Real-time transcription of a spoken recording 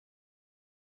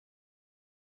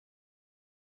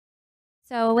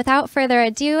So without further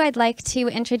ado, I'd like to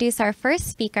introduce our first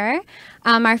speaker.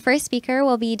 Our first speaker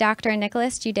will be Dr.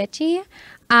 Nicholas Giudice.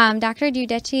 Dr.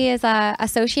 Giudice is an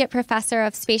associate professor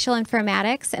of spatial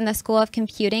informatics in the School of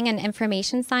Computing and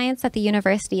Information Science at the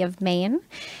University of Maine.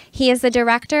 He is the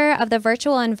director of the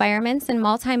Virtual Environments and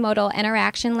Multimodal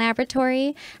Interaction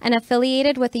Laboratory and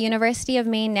affiliated with the University of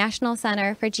Maine National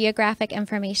Center for Geographic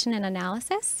Information and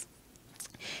Analysis.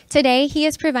 Today, he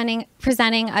is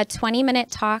presenting a 20-minute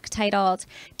talk titled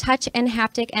Touch and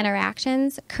Haptic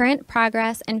Interactions, Current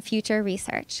Progress and Future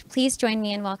Research. Please join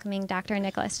me in welcoming Dr.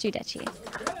 Nicholas Giudice.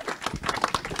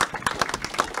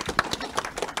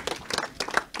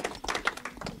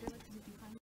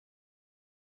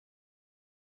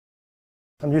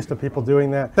 I'm used to people doing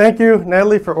that. Thank you,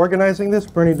 Natalie, for organizing this.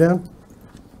 Bernie down.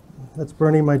 That's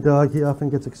Bernie, my dog. He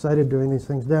often gets excited doing these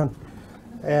things down.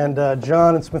 And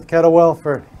John and Smith-Kettlewell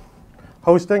for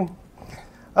hosting.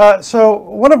 So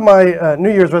one of my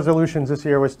New Year's resolutions this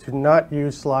year was to not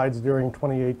use slides during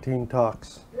 2018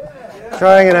 talks.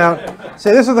 Trying it out.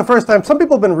 See, this is the first time. Some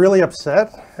people have been really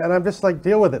upset, and I'm just like,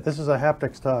 deal with it. This is a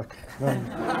haptics talk,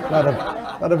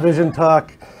 not a vision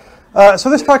talk.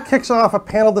 So this talk kicks off a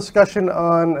panel discussion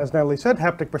on, as Natalie said,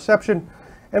 haptic perception.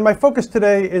 And my focus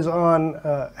today is on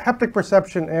haptic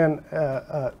perception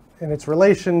and its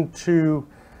relation to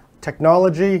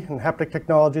technology and haptic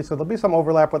technology. So there'll be some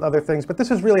overlap with other things, but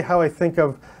this is really how I think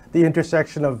of the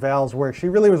intersection of Val's work. She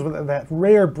really was that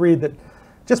rare breed that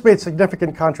just made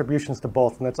significant contributions to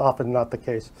both, and that's often not the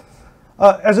case.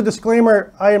 As a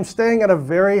disclaimer, I am staying at a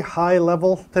very high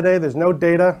level today. There's no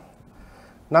data,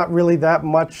 not really that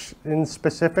much in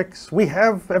specifics.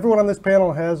 Everyone on this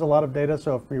panel has a lot of data,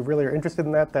 so if you really are interested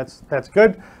in that, that's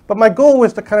good. But my goal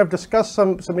was to kind of discuss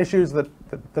some issues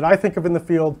that I think of in the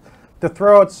field, to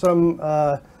throw out some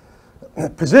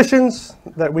positions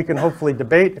that we can hopefully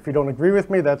debate. If you don't agree with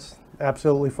me, that's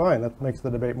absolutely fine. That makes the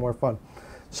debate more fun.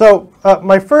 So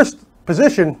my first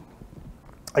position,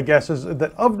 I guess, is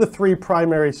that of the three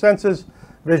primary senses,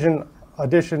 vision,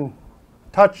 audition,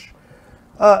 touch,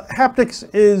 haptics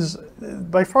is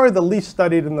by far the least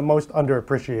studied and the most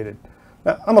underappreciated.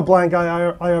 Now, I'm a blind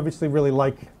guy. I obviously really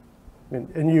like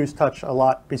and use touch a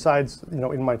lot, besides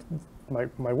in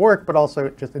my work, but also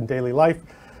just in daily life.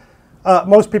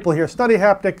 Most people here study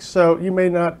haptics, so you may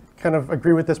not kind of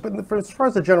agree with this, but as far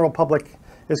as the general public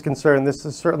is concerned, this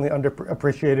is certainly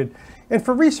underappreciated. And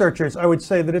for researchers, I would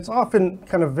say that it's often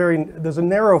kind of there's a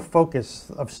narrow focus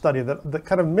of study that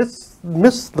kind of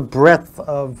miss the breadth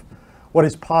of what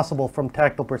is possible from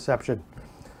tactile perception.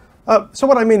 So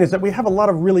what I mean is that we have a lot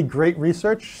of really great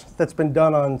research that's been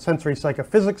done on sensory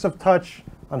psychophysics of touch,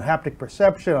 on haptic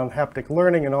perception, on haptic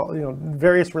learning, and all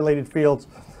various related fields.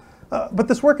 But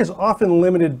this work is often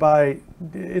limited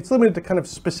to kind of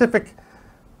specific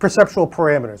perceptual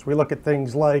parameters. We look at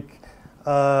things like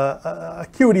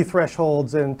acuity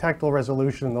thresholds and tactile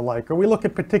resolution and the like, or we look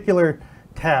at particular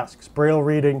tasks, braille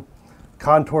reading,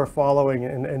 contour following,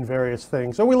 and various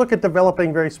things. So we look at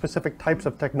developing very specific types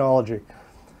of technology.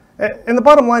 And the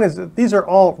bottom line is that these are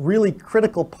all really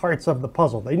critical parts of the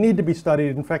puzzle. They need to be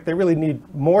studied. In fact, they really need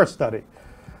more study.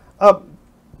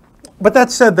 But that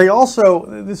said,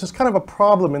 this is kind of a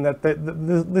problem in that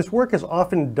this work is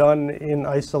often done in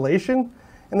isolation,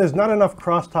 and there's not enough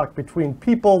crosstalk between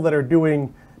people that are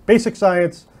doing basic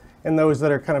science and those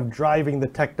that are kind of driving the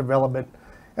tech development.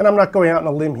 And I'm not going out on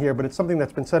a limb here, but it's something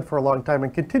that's been said for a long time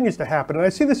and continues to happen. And I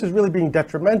see this as really being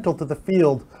detrimental to the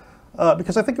field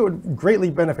because I think it would greatly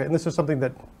benefit, and this is something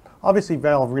that obviously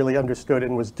Val really understood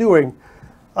and was doing,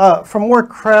 from more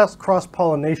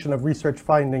cross-pollination of research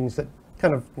findings that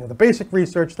kind of, the basic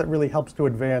research that really helps to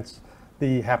advance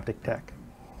the haptic tech.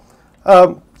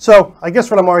 So I guess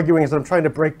what I'm arguing is that I'm trying to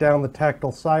break down the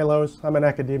tactile silos. I'm in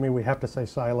academia, we have to say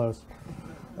silos.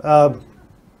 So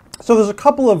there's a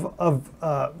couple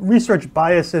of research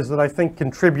biases that I think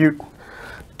contribute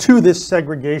to this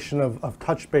segregation of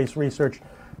touch-based research.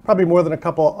 Probably more than a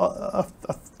couple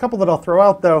that I'll throw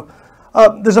out, though.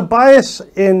 There's a bias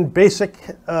in basic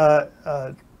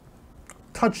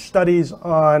touch studies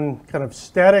on kind of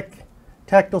static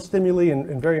tactile stimuli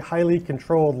in very highly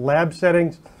controlled lab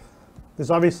settings.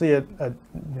 There's obviously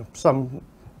some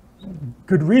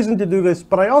good reason to do this,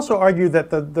 but I also argue that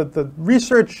the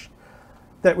research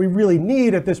that we really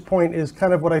need at this point is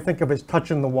kind of what I think of as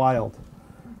touch in the wild,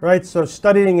 right? So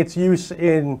studying its use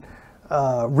in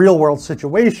real-world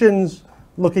situations,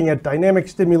 looking at dynamic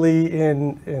stimuli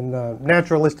in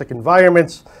naturalistic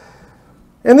environments.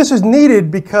 And this is needed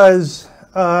because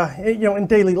in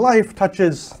daily life, touch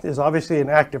is obviously an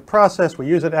active process. We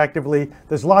use it actively.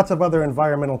 There's lots of other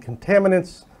environmental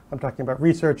contaminants. I'm talking about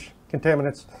research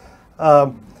contaminants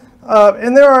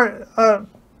And there are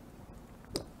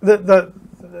the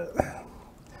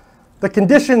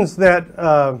conditions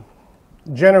that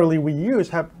generally we use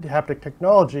haptic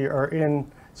technology are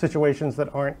in situations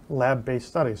that aren't lab-based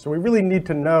studies. So we really need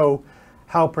to know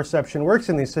how perception works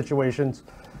in these situations.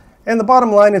 And the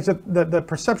bottom line is that the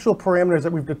perceptual parameters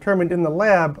that we've determined in the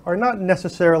lab are not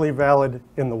necessarily valid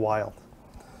in the wild.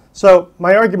 So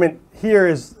my argument here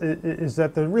is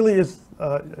that there really is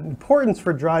an importance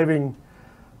for driving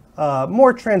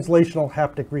more translational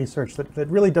haptic research that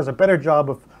really does a better job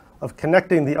of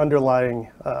connecting the underlying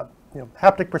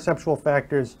haptic perceptual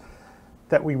factors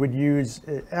that we would use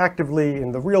actively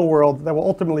in the real world that will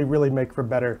ultimately really make for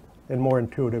better and more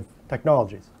intuitive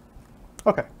technologies.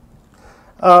 Okay.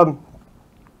 And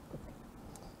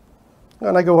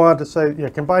I go on to say,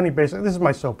 combining basic, this is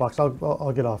my soapbox,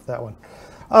 I'll get off that one.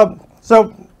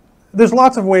 So there's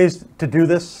lots of ways to do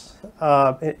this.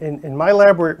 In my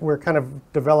lab, we're kind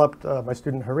of developed, my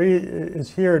student Hari is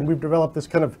here, and we've developed this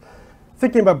kind of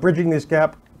thinking about bridging this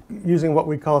gap using what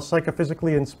we call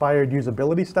psychophysically inspired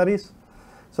usability studies.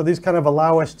 So these kind of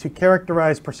allow us to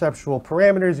characterize perceptual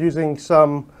parameters using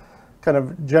some kind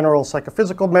of general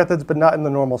psychophysical methods, but not in the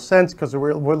normal sense, because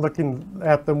we're looking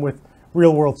at them with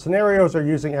real world scenarios or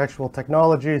using actual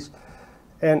technologies,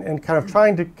 and kind of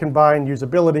trying to combine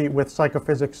usability with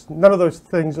psychophysics. None of those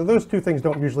things, or those two things,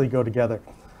 don't usually go together.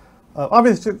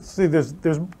 Obviously, there's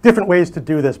different ways to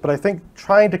do this, but I think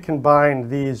trying to combine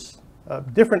these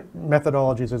different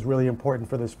methodologies is really important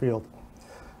for this field.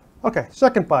 Okay,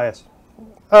 second bias.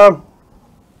 Haptic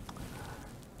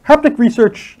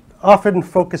research often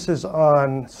focuses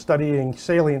on studying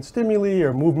salient stimuli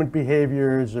or movement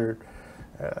behaviors or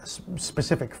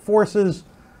specific forces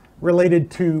related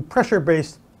to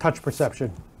pressure-based touch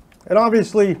perception. And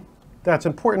obviously that's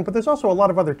important, but there's also a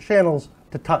lot of other channels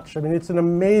to touch. I mean, it's an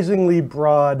amazingly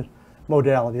broad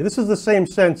modality. This is the same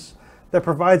sense that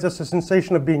provides us a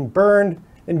sensation of being burned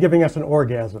and giving us an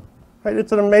orgasm. Right?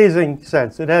 It's an amazing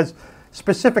sense. It has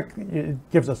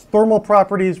it gives us thermal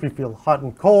properties. We feel hot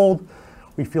and cold.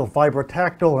 We feel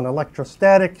vibrotactile and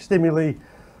electrostatic stimuli.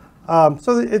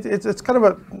 So it's kind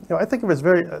of I think of it as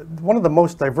one of the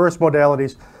most diverse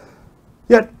modalities.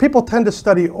 Yet people tend to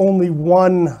study only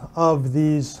one of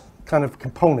these kind of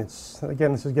components.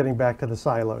 Again, this is getting back to the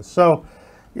silos. So,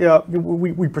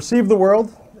 we perceive the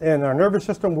world, and our nervous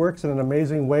system works in an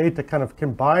amazing way to kind of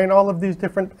combine all of these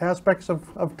different aspects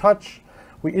of touch.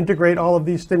 We integrate all of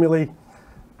these stimuli,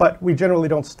 but we generally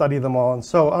don't study them all. And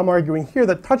so I'm arguing here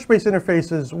that touch-based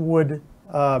interfaces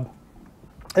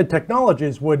and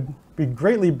technologies would be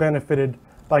greatly benefited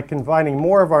by combining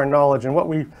more of our knowledge and what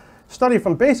we study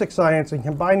from basic science and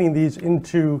combining these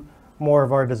into more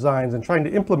of our designs and trying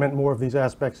to implement more of these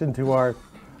aspects into our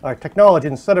technology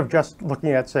instead of just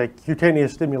looking at, say,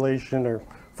 cutaneous stimulation or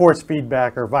force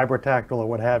feedback or vibrotactile or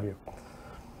what have you.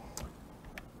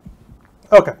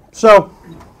 Okay, so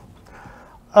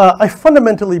I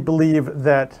fundamentally believe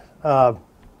that, can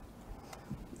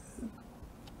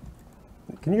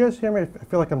you guys hear me? I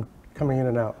feel like I'm coming in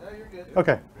and out. No, you're good.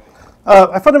 Okay.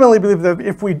 I fundamentally believe that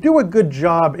if we do a good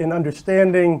job in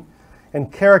understanding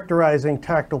and characterizing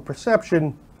tactile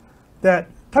perception, that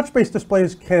touch-based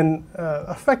displays can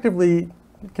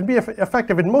be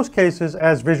effective in most cases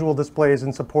as visual displays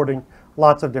in supporting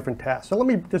lots of different tasks. So let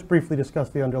me just briefly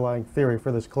discuss the underlying theory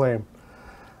for this claim.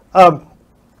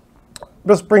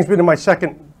 This brings me to my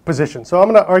second position. So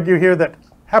I'm going to argue here that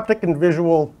haptic and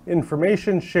visual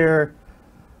information share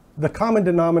the common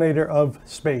denominator of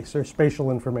space or spatial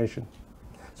information.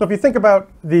 So if you think about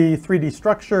the 3D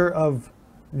structure of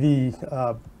the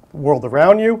world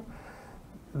around you,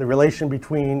 the relation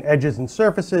between edges and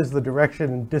surfaces, the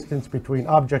direction and distance between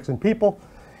objects and people,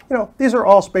 these are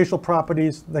all spatial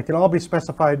properties that can all be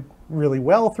specified really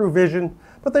well through vision,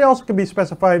 but they also can be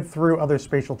specified through other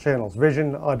spatial channels,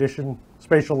 vision, audition,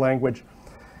 spatial language.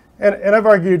 And I've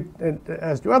argued,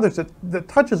 as do others, that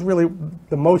touch is really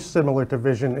the most similar to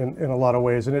vision in a lot of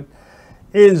ways, and it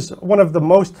is one of the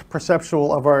most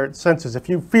perceptual of our senses. If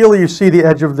you feel you see the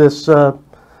edge of this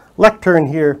lectern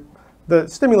here, the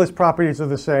stimulus properties are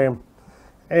the same,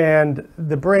 and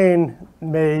the brain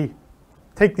may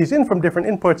take these in from different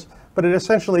inputs, but it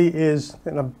essentially is,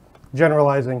 and I'm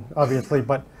generalizing obviously,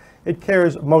 but it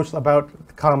cares most about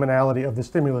the commonality of the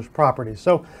stimulus properties.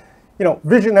 So,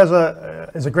 vision is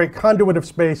a great conduit of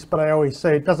space, but I always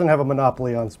say it doesn't have a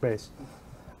monopoly on space.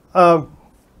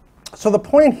 So the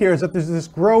point here is that there's this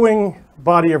growing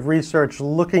body of research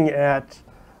looking at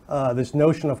this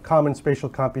notion of common spatial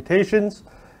computations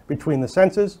between the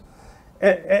senses.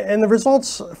 And the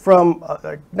results from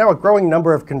now a growing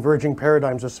number of converging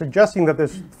paradigms are suggesting that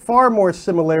there's far more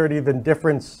similarity than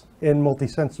difference in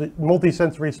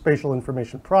multisensory spatial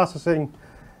information processing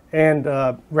and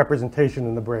representation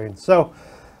in the brain. So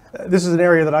this is an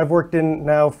area that I've worked in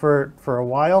now for a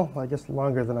while, I guess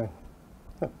longer than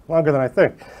I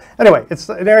think. Anyway, it's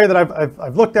an area that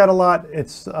I've looked at a lot.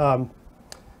 It's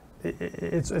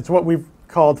what we've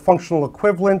called functional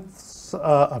equivalence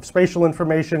of spatial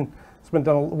information. It's been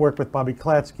done work with Bobby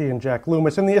Klatsky and Jack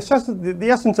Loomis. And the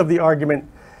essence of the argument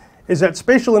is that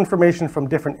spatial information from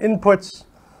different inputs,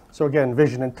 so again,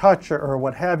 vision and touch or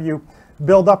what have you,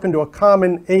 build up into a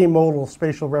common amodal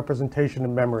spatial representation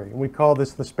in memory. And we call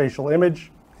this the spatial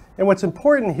image. And what's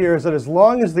important here is that as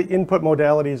long as the input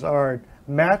modalities are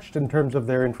matched in terms of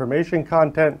their information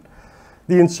content,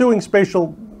 the ensuing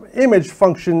spatial image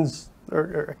functions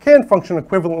or can function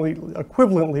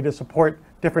equivalently to support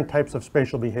different types of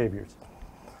spatial behaviors.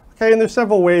 Okay, and there's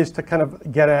several ways to kind of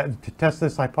to test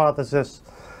this hypothesis.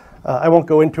 I won't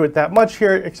go into it that much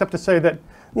here, except to say that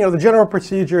the general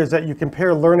procedure is that you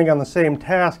compare learning on the same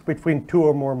task between two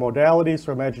or more modalities.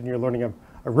 So imagine you're learning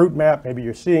a route map, maybe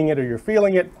you're seeing it or you're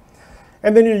feeling it,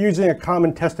 and then you're using a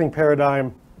common testing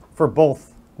paradigm for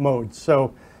both modes.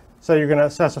 So you're going to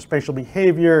assess a spatial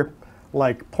behavior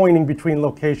like pointing between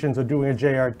locations or doing a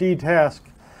JRD task.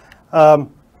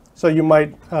 So you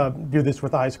might do this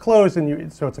with eyes closed,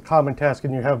 and so it's a common task,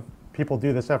 and you have people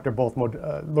do this after both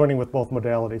learning with both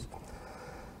modalities.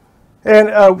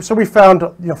 And so we found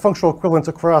functional equivalence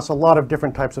across a lot of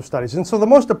different types of studies. And so the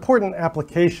most important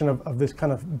application of this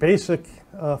kind of basic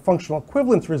functional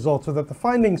equivalence results are that the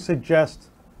findings suggest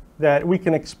that we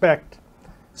can expect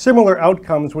similar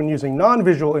outcomes when using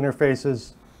non-visual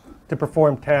interfaces to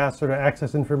perform tasks or to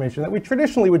access information that we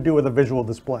traditionally would do with a visual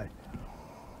display.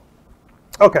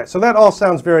 Okay, so that all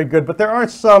sounds very good, but there are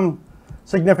some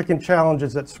significant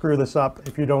challenges that screw this up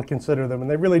if you don't consider them, and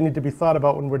they really need to be thought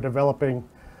about when we're developing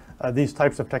these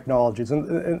types of technologies.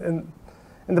 And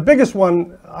the biggest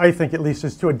one, I think at least,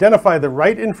 is to identify the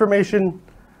right information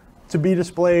to be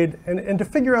displayed and to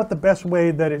figure out the best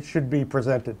way that it should be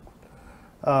presented.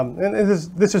 And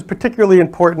this is particularly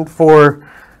important for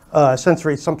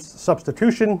sensory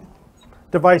substitution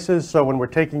devices. So when we're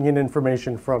taking in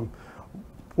information from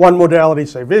one modality,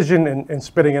 say vision, and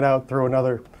spitting it out through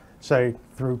another, say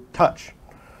through touch.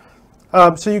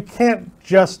 So you can't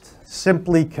just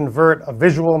simply convert a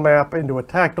visual map into a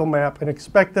tactile map and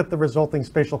expect that the resulting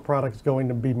spatial product is going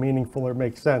to be meaningful or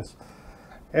make sense.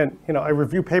 And I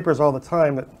review papers all the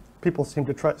time that people seem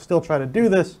to still try to do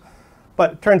this,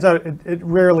 but it turns out it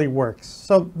rarely works.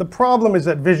 So the problem is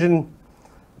that vision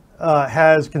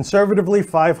has conservatively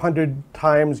 500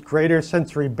 times greater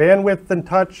sensory bandwidth than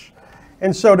touch.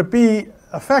 And so to be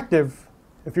effective,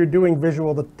 if you're doing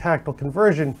visual to tactile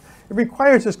conversion, it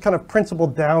requires this kind of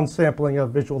principled downsampling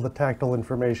of visual to tactile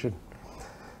information.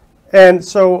 And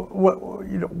so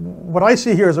what I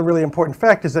see here as a really important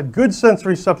fact is that good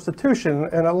sensory substitution,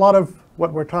 and a lot of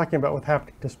what we're talking about with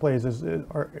haptic displays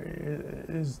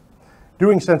is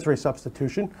doing sensory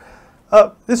substitution.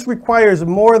 This requires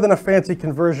more than a fancy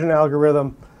conversion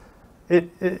algorithm.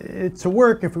 To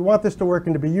work, if we want this to work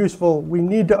and to be useful, we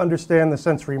need to understand the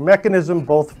sensory mechanism,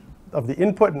 both of the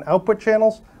input and output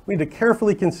channels. We need to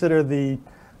carefully consider the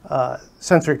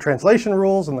sensory translation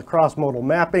rules and the cross-modal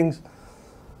mappings.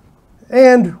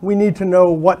 And we need to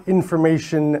know what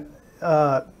information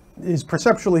is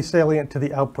perceptually salient to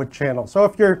the output channel. So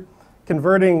if you're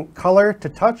converting color to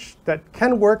touch, that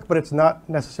can work, but it's not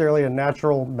necessarily a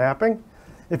natural mapping.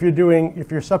 If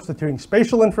you're substituting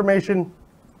spatial information,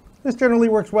 this generally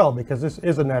works well because this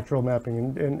is a natural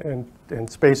mapping and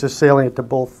space is salient to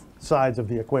both sides of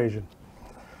the equation.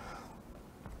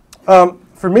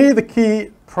 For me, the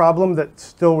key problem that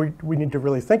still we need to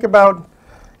really think about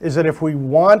is that if we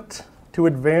want to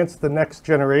advance the next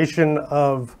generation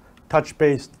of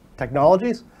touch-based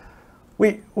technologies,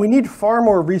 we need far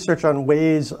more research on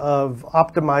ways of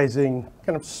optimizing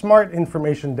kind of smart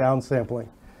information downsampling.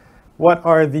 What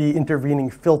are the intervening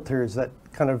filters that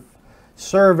kind of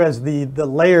serve as the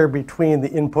layer between the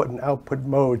input and output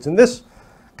modes? And this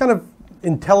kind of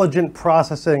intelligent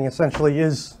processing essentially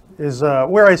is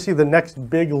where I see the next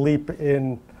big leap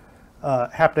in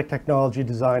haptic technology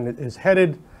design is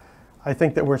headed. I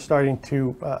think that we're starting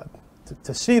to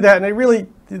see that, and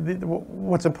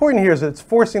what's important here is that it's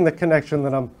forcing the connection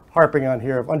that I'm harping on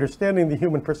here of understanding the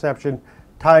human perception,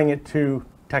 tying it to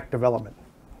tech development.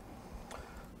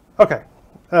 Okay.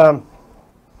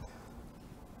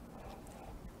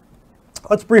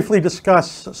 Let's briefly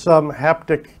discuss some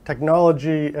haptic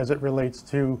technology as it relates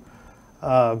to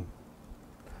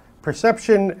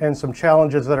perception and some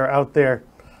challenges that are out there.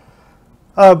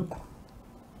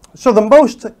 So the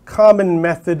most common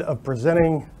method of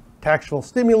presenting tactile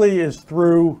stimuli is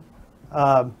through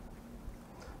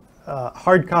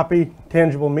hard copy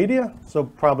tangible media. So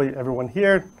probably everyone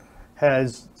here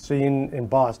has seen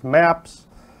embossed maps,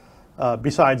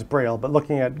 besides Braille, but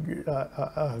looking at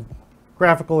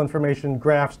graphical information,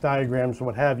 graphs, diagrams,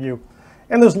 what have you.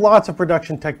 And there's lots of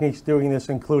production techniques doing this,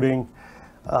 including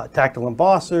tactile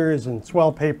embossers and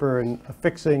swell paper and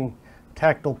affixing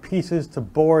tactile pieces to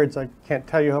boards. I can't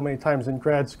tell you how many times in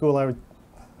grad school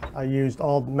I used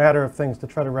all manner of things to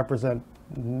try to represent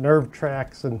nerve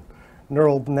tracks and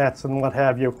neural nets and what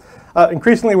have you.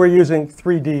 Increasingly, we're using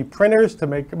 3D printers to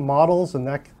make models, and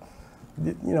that,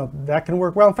 that can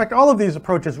work well. In fact, all of these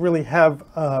approaches really have,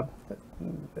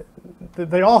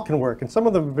 they all can work, and some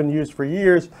of them have been used for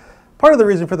years. Part of the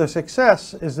reason for their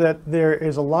success is that there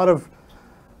is a lot of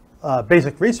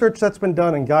basic research that's been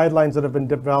done and guidelines that have been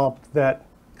developed that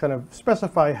kind of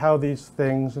specify how these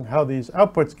things and how these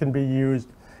outputs can be used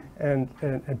and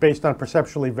based on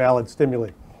perceptually valid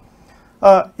stimuli.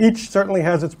 Each certainly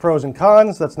has its pros and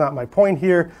cons. That's not my point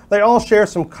here. They all share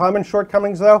some common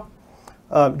shortcomings, though.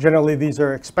 Generally, these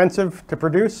are expensive to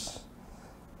produce,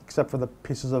 except for the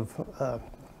pieces of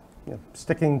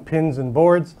sticking pins and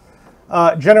boards.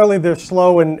 Generally, they're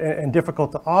slow and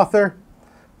difficult to author,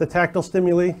 the tactile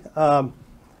stimuli,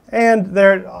 and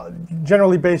they're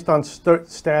generally based on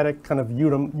static kind of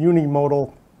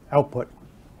unimodal output.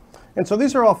 And so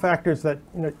these are all factors that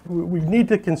we need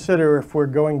to consider if we're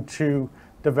going to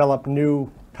develop new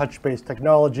touch-based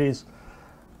technologies,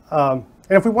 and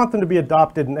if we want them to be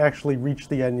adopted and actually reach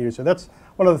the end user. That's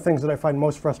one of the things that I find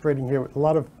most frustrating here. A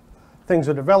lot of things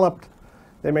are developed.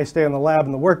 They may stay in the lab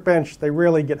and the workbench. They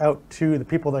rarely get out to the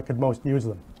people that could most use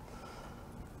them.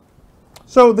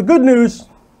 So the good news,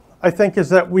 I think, is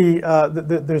that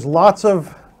there's lots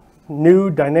of new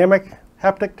dynamic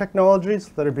haptic technologies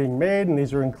that are being made, and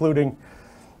these are including,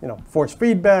 force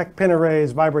feedback, pin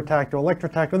arrays, vibrotactile,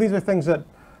 electrotactile. These are things that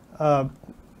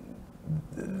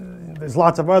there's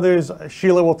lots of others.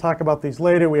 Sheila will talk about these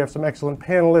later. We have some excellent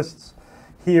panelists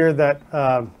here that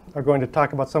are going to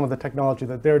talk about some of the technology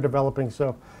that they're developing,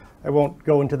 so I won't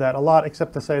go into that a lot,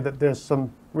 except to say that there's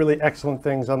some really excellent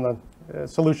things on the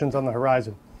solutions on the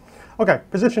horizon. Okay,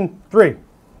 position 3.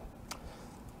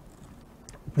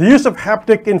 The use of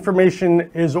haptic information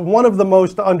is one of the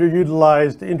most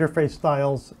underutilized interface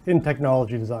styles in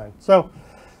technology design. So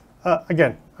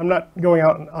again, I'm not going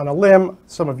out on a limb.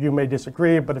 Some of you may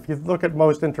disagree, but if you look at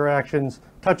most interactions,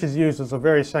 touch is used as a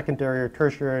very secondary or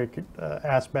tertiary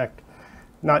aspect,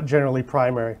 not generally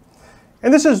primary.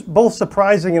 And this is both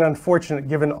surprising and unfortunate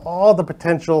given all the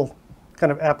potential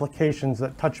kind of applications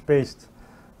that touch-based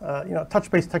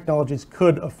technologies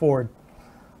could afford.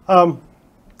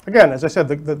 Again, as I said,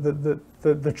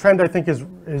 the trend I think is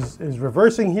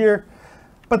reversing here,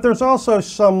 but there's also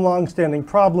some long-standing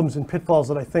problems and pitfalls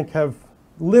that I think have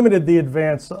limited the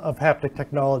advance of haptic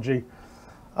technology.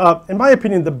 In my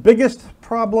opinion, the biggest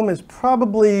problem is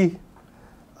probably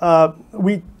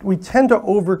we tend to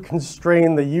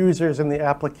over-constrain the users and the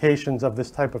applications of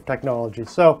this type of technology.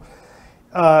 So,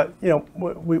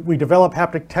 we develop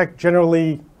haptic tech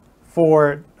generally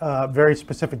for very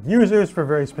specific users, for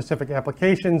very specific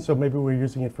applications. So maybe we're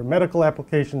using it for medical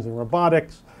applications and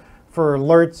robotics, for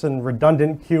alerts and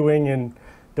redundant queuing in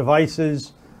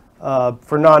devices,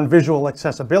 for non-visual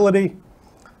accessibility.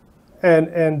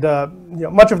 And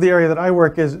much of the area that I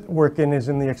work in is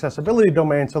in the accessibility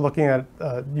domain, so looking at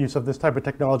use of this type of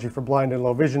technology for blind and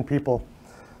low vision people.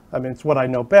 I mean, it's what I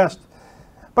know best.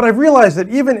 But I've realized that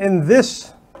even in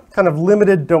this kind of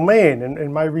limited domain,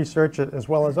 in my research as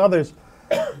well as others,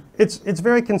 it's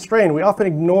very constrained. We often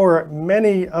ignore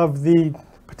many of the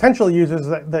potential users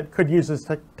that could use this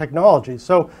technology.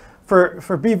 So for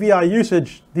BVI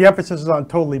usage, the emphasis is on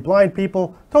totally blind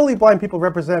people. Totally blind people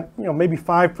represent maybe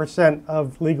 5%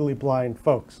 of legally blind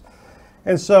folks.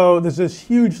 And so there's this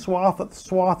huge swath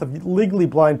of legally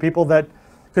blind people that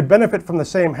could benefit from the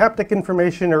same haptic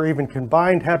information or even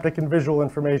combined haptic and visual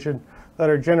information that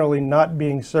are generally not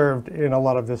being served in a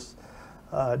lot of this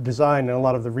design and a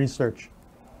lot of the research.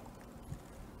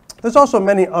 There's also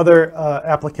many other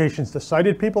applications to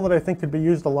sighted people that I think could be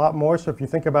used a lot more. So if you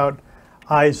think about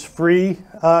eyes-free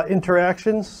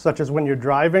interactions, such as when you're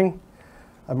driving,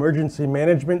 emergency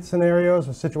management scenarios,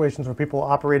 or situations where people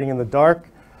are operating in the dark.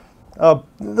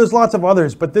 There's lots of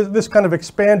others, but this kind of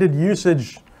expanded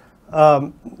usage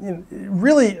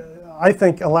really, I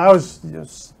think,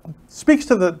 speaks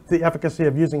to the efficacy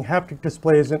of using haptic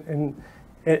displays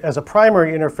as a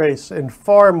primary interface in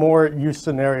far more use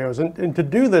scenarios. And to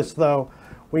do this, though,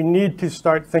 we need to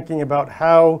start thinking about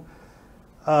how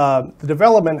the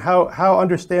development, how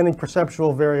understanding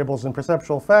perceptual variables and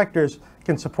perceptual factors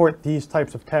can support these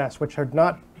types of tasks, which have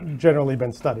not generally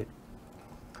been studied.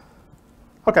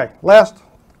 Okay, last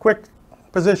quick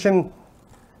position.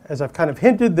 As I've kind of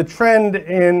hinted, the trend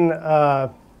in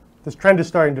this trend is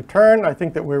starting to turn. I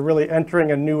think that we're really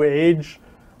entering a new age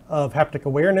of haptic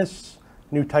awareness,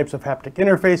 new types of haptic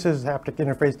interfaces, haptic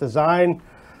interface design.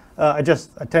 I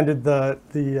just attended the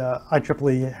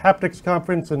IEEE Haptics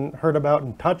conference and heard about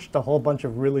and touched a whole bunch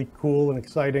of really cool and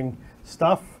exciting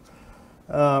stuff.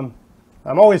 I'm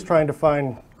always trying to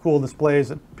find cool displays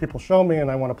that people show me,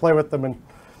 and I want to play with them and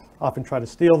often try to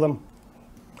steal them.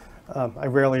 I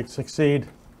rarely succeed.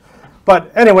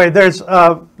 But anyway, there's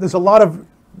a lot of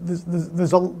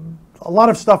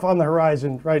stuff on the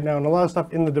horizon right now, and a lot of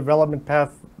stuff in the development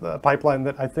pipeline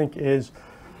that I think is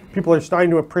people are starting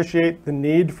to appreciate the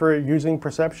need for using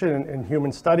perception in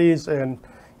human studies and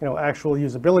actual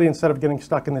usability instead of getting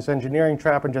stuck in this engineering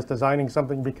trap and just designing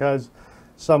something because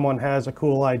someone has a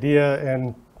cool idea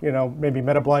and maybe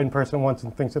met a blind person once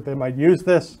and thinks that they might use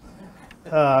this,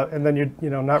 and then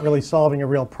you're not really solving a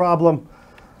real problem.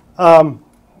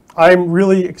 I'm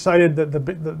really excited that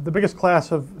the biggest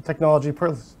class of technology,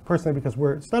 personally because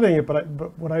we're studying it, but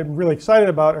what I'm really excited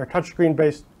about are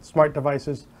touchscreen-based smart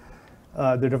devices.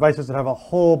 They're devices that have a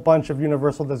whole bunch of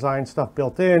universal design stuff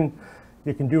built in.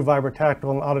 You can do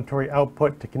vibrotactile and auditory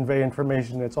output to convey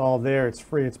information. It's all there. It's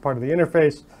free. It's part of the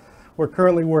interface. We're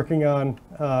currently working on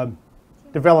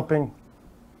developing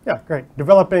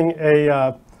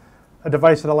a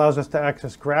device that allows us to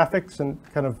access graphics and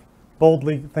kind of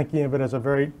boldly thinking of it as a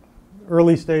very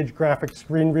early stage graphic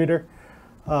screen reader.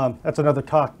 That's another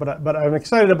talk, but I'm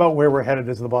excited about where we're headed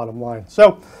is the bottom line.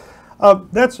 So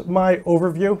that's my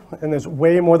overview, and there's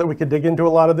way more that we could dig into a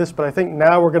lot of this, but I think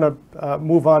now we're going to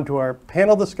move on to our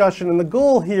panel discussion, and the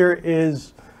goal here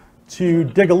is to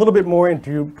dig a little bit more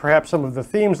into perhaps some of the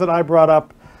themes that I brought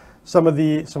up, some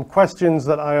questions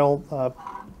that I'll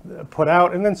put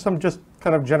out, and then some just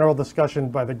kind of general discussion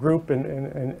by the group,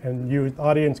 and you, the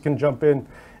audience, can jump in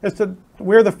as to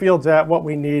where the field's at, what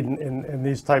we need in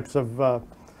these types of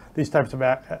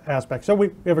aspects. So we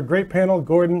have a great panel: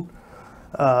 Gordon,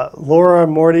 Lora,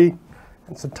 Morty,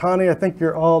 and Santani. I think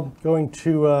you're all going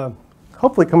to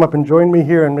hopefully come up and join me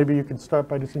here, and maybe you can start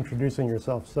by just introducing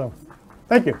yourself. So,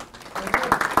 thank you.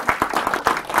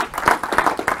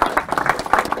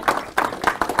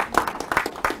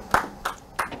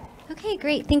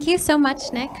 Great. Thank you so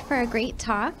much, Nick, for a great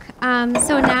talk.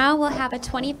 So now we'll have a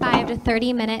 25 to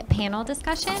 30-minute panel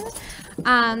discussion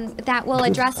that will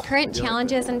address current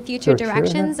challenges and future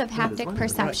directions of haptic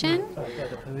perception.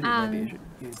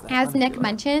 As Nick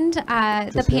mentioned,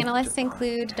 the panelists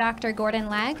include Dr. Gordon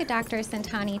Legge, Dr.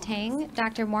 Santani Teng,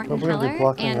 Dr. Morton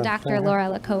Heller, and Dr. Lora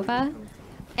Likova.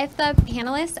 If the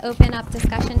panelists open up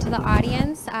discussion to the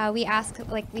audience, we ask,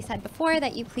 like we said before,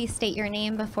 that you please state your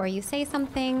name before you say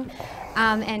something.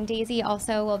 And Daisy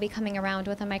also will be coming around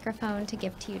with a microphone to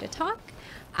give to you to talk.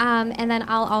 And then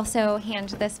I'll also hand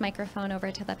this microphone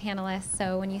over to the panelists.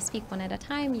 So when you speak one at a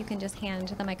time, you can just hand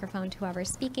the microphone to whoever's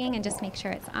speaking and just make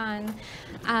sure it's on.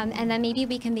 And then maybe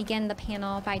we can begin the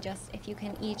panel by just, if you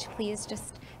can each please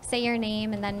just say your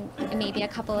name and then maybe a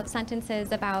couple of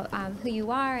sentences about who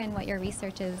you are and what your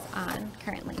research is on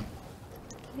currently.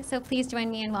 Okay, so please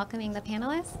join me in welcoming the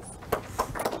panelists.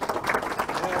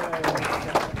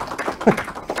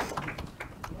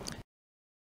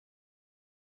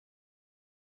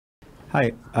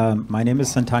 Hi, my name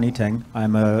is Santani Teng.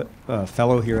 I'm a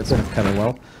fellow here at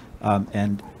Smith-Kettlewell,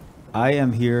 and I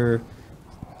am here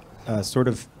sort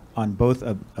of on both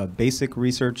a basic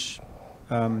research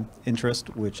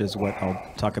interest, which is what I'll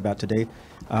talk about today,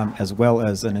 as well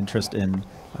as an interest in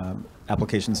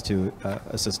applications to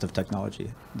assistive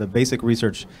technology. The basic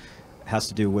research has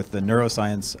to do with the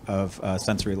neuroscience of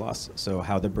sensory loss, so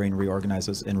how the brain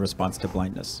reorganizes in response to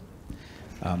blindness.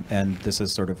 And this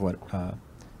is sort of what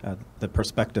the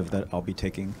perspective that I'll be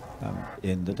taking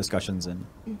in the discussions, and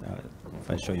if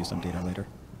I show you some data later.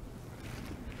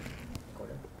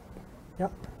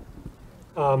 Yep.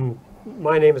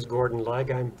 My name is Gordon Legge.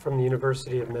 I'm from the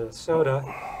University of Minnesota.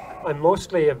 I'm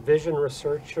mostly a vision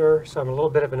researcher, so I'm a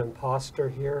little bit of an imposter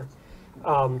here.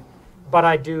 But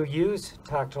I do use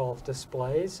tactile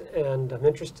displays, and I'm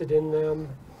interested in them.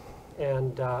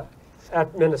 And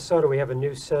at Minnesota, we have a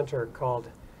new center called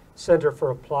Center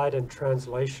for Applied and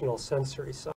Translational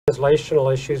Sensory Science.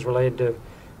 Translational issues related to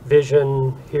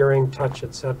vision, hearing, touch,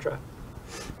 etc.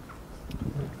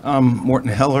 Morton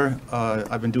Heller.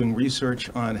 I've been doing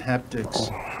research on haptics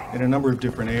in a number of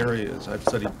different areas. I've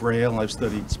studied Braille, I've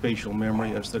studied spatial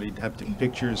memory, I've studied haptic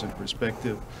pictures and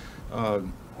perspective.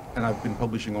 and I've been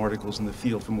publishing articles in the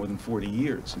field for more than 40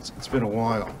 years. It's been a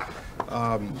while.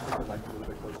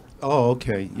 Oh,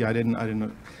 okay. Yeah, I didn't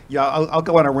know. Yeah, I'll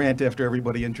go on a rant after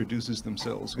everybody introduces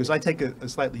themselves, because I take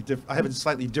I have a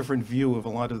slightly different view of a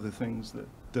lot of the things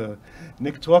that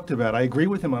Nick talked about. I agree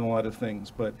with him on a lot of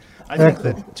things, but I think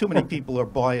that too many people are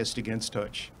biased against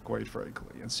touch, quite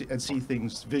frankly, and see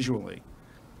things visually.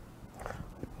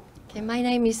 Okay, my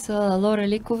name is Lora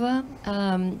Likova.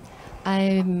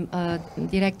 I'm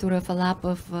director of a lab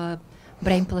of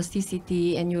brain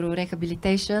plasticity and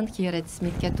neurorehabilitation here at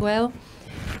Smith-Kettlewell.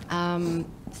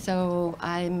 So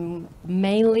I'm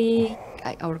mainly,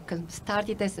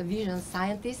 started as a vision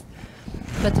scientist,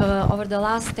 but over the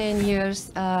last 10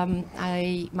 years,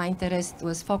 my interest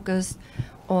was focused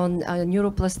on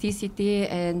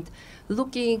neuroplasticity and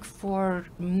looking for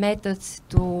methods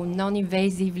to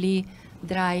non-invasively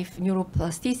drive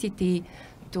neuroplasticity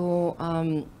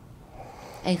to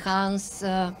enhance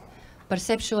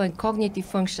perceptual and cognitive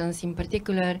functions, in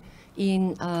particular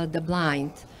in the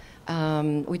blind,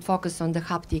 with focus on the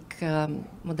haptic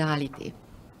modality.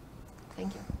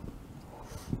 Thank you.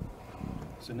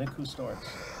 So Nick, who starts?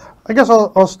 I guess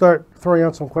I'll start throwing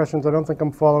out some questions. I don't think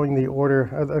I'm following the order.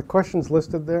 Are the questions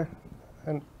listed there?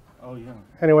 And oh yeah.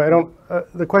 anyway, I don't.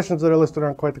 The questions that are listed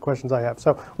aren't quite the questions I have,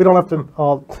 so we don't have to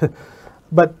all.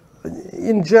 But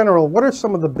in general, what are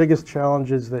some of the biggest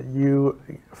challenges that you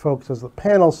folks as the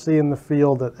panel see in the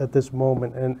field at this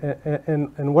moment,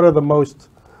 and what are the most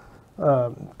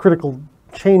critical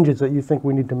changes that you think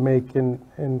we need to make in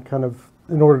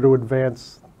order to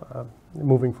advance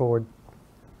moving forward?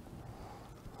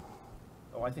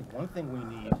 Oh, I think one thing we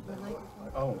need.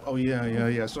 Oh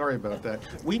yeah. Sorry about that.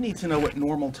 We need to know what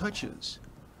normal touch is.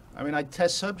 I mean, I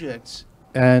test subjects.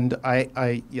 And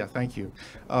yeah, thank you.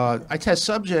 I test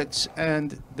subjects,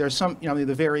 and there's some,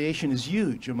 the variation is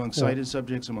huge among sighted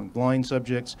subjects, among blind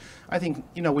subjects. I think,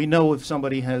 we know if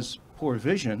somebody has poor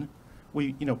vision,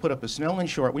 we, put up a Snellen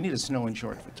chart. We need a Snellen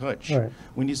chart for touch. Right.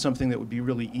 We need something that would be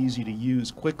really easy to use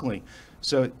quickly.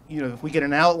 So, if we get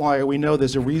an outlier, we know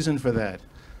there's a reason for that.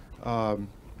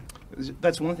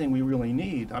 That's one thing we really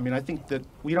need. I mean, I think that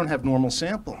we don't have normal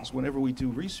samples whenever we do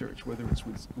research, whether it's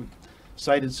with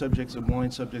sighted subjects or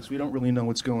blind subjects. We don't really know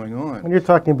what's going on. And you're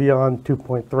talking beyond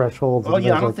 2-point thresholds. Oh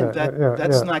yeah, I don't think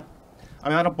that's not. I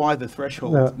mean, I don't buy the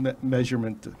threshold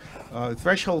measurement.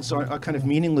 Thresholds are kind of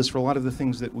meaningless for a lot of the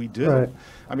things that we do. Right.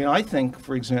 I mean, I think,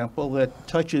 for example, that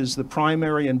touch is the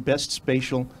primary and best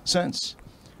spatial sense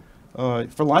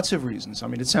for lots of reasons. I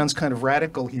mean, it sounds kind of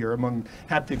radical here among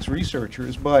haptics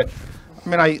researchers, but I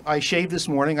mean, I shaved this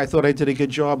morning. I thought I did a good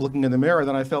job looking in the mirror.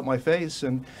 Then I felt my face,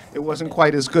 and it wasn't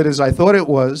quite as good as I thought it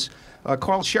was.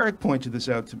 Carl Sherrick pointed this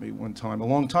out to me one time, a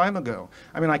long time ago.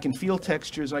 I mean, I can feel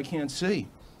textures I can't see.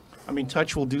 I mean,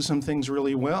 touch will do some things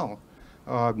really well.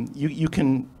 You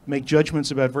can make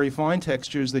judgments about very fine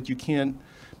textures that you can't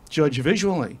judge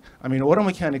visually. I mean, auto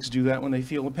mechanics do that when they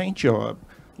feel a paint job.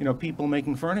 People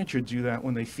making furniture do that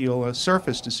when they feel a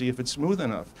surface to see if it's smooth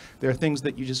enough. There are things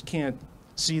that you just can't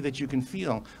see that you can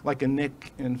feel, like a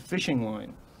nick in fishing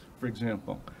line, for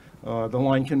example. The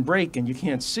line can break and you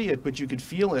can't see it, but you could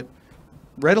feel it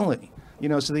readily.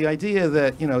 So the idea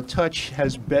that, touch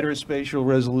has better spatial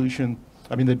resolution,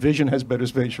 I mean, that vision has better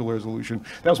spatial resolution,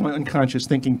 that was my unconscious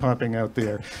thinking popping out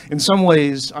there. In some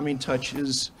ways, I mean, touch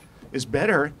is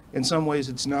better. In some ways,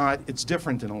 it's not. It's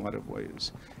different in a lot of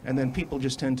ways. And then people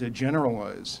just tend to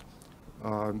generalize.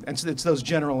 And so it's those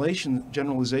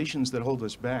generalizations that hold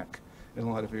us back in a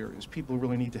lot of areas. People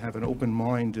really need to have an open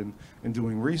mind in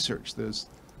doing research.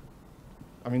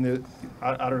 I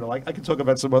don't know, I could talk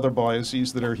about some other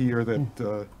biases that are here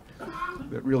that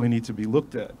really need to be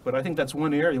looked at. But I think that's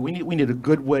one area. We need a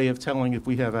good way of telling if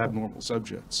we have abnormal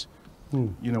subjects.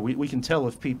 We can tell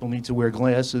if people need to wear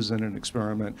glasses in an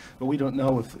experiment, but we don't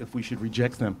know if we should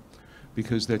reject them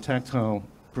because their tactile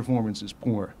performance is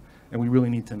poor. And we really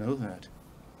need to know that.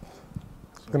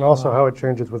 And also how it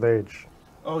changes with age.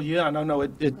 Oh yeah, no,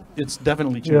 it's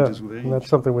definitely changes with age. And that's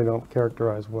something we don't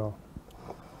characterize well.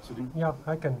 Yeah,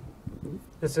 I can.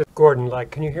 This is Gordon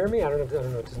Legge. Can you hear me? I don't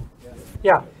know.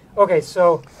 Yeah. Okay,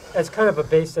 so as kind of a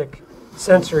basic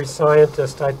sensory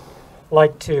scientist, I'd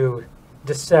like to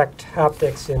dissect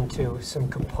haptics into some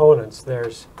components.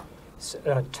 There's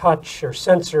touch or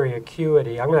sensory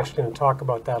acuity. I'm actually going to talk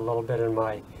about that a little bit in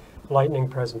my lightning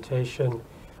presentation.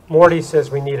 Morty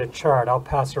says we need a chart. I'll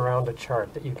pass around a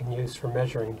chart that you can use for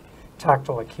measuring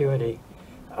tactile acuity.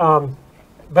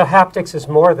 But haptics is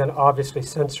more than obviously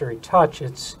sensory touch.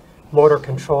 It's motor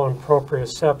control and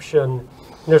proprioception. And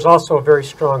there's also a very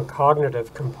strong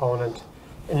cognitive component.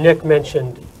 And Nick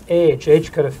mentioned age.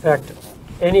 Age could affect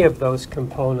any of those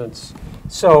components.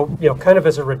 So, kind of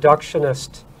as a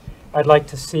reductionist, I'd like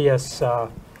to see us,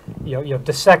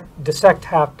 dissect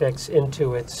haptics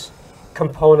into its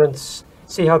components,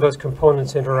 see how those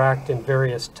components interact in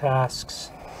various tasks,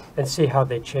 and see how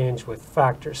they change with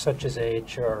factors such as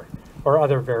age or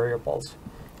other variables.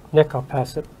 Nick, I'll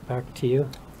pass it back to you.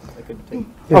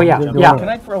 Oh, yeah. Can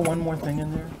I throw one more thing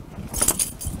in there?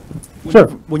 Sure.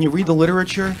 When you read the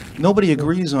literature, nobody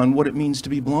agrees on what it means to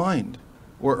be blind,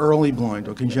 or early blind,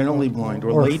 or congenitally blind,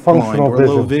 or late blind, or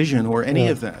low vision, or any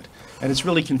of that. And it's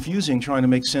really confusing trying to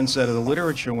make sense out of the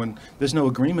literature when there's no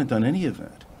agreement on any of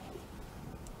that.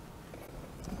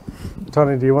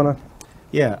 Tony, do you want to?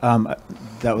 Yeah,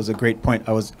 that was a great point.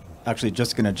 I was actually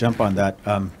just going to jump on that.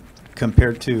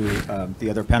 Compared to the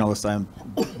other panelists, I'm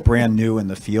brand new in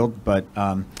the field, but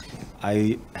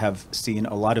I have seen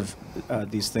a lot of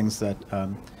these things that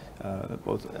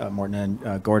both Morten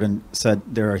and Gordon said.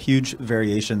 There are huge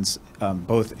variations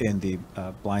both in the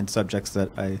blind subjects that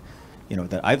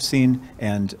I've seen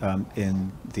and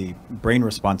in the brain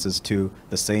responses to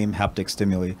the same haptic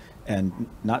stimuli, and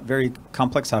not very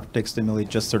complex haptic stimuli,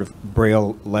 just sort of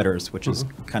braille letters, which is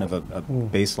kind of a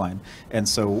baseline. And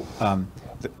so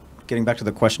getting back to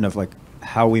the question of like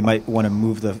how we might want to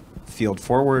move the field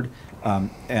forward,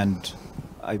 and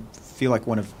I feel like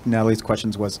one of Natalie's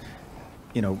questions was,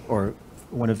 or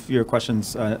one of your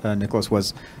questions, Nicholas,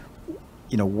 was,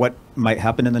 what might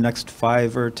happen in the next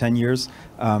 5 or 10 years?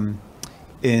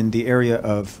 In the area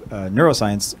of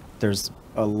neuroscience, there's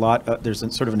there's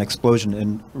sort of an explosion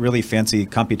in really fancy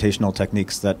computational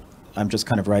techniques that I'm just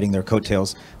kind of riding their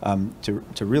coattails to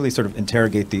really sort of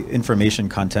interrogate the information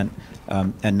content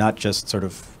and not just sort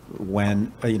of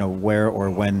when, where or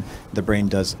when the brain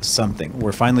does something.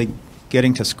 We're finally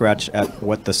getting to scratch at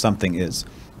what the something is.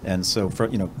 And so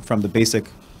from the basic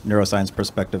neuroscience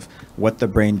perspective, what the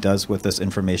brain does with this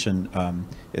information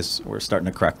we're starting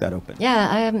to crack that open.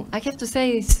 Yeah, I have to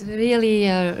say it's really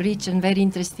a rich and very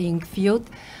interesting field.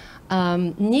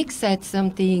 Nick said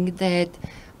something that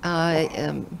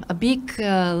a big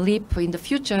leap in the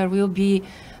future will be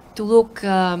to look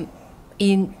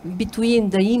in between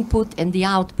the input and the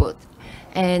output.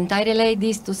 And I relate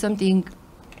this to something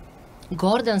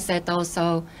Gordon said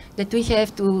also, that we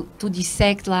have to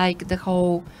dissect like the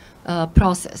whole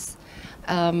process.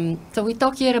 So we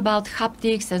talk here about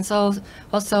haptics, and so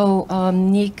also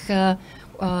Nick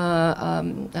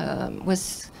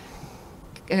was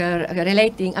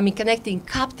connecting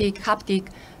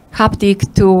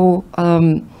haptic to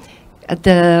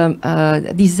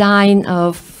the design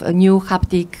of new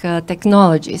haptic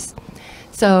technologies.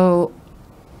 So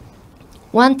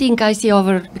one thing I see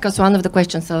because one of the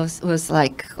questions was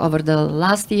like over the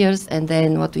last years and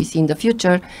then what we see in the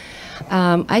future,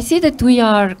 I see that we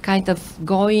are kind of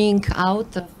going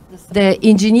out of the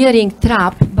engineering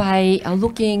trap by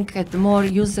looking at more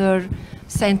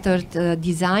user-centered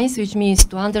designs, which means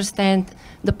to understand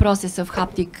the process of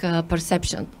haptic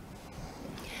perception.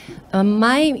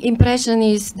 My impression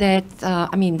is that,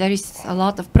 there is a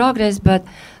lot of progress, but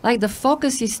like the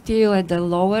focus is still at the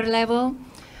lower level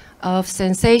of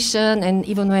sensation, and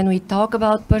even when we talk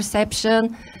about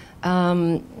perception,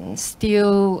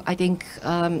 still I think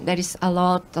there is a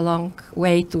long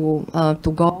way to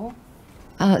go.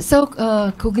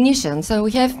 Cognition. So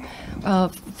we have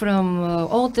from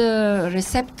all the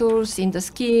receptors in the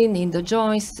skin, in the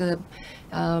joints,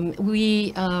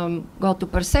 we go to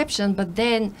perception, but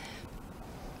then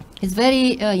it's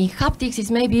very, in haptics, it's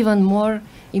maybe even more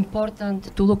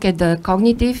important to look at the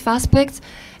cognitive aspects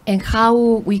and how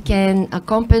we can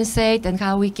compensate and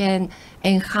how we can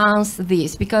enhance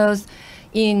this. Because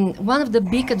one of the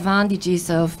big advantages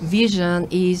of vision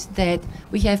is that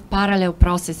we have parallel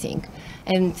processing.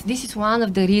 And this is one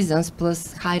of the reasons,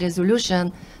 plus high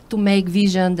resolution, to make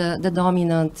vision the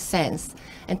dominant sense.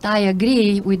 And I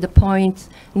agree with the point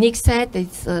Nick said,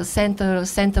 it's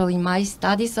central in my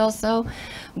studies also,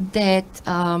 that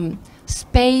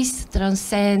space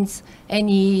transcends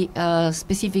any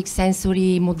specific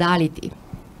sensory modality.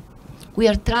 We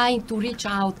are trying to reach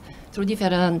out through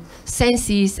different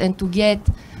senses and to get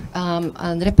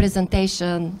a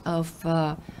representation of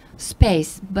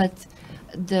space. But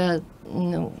I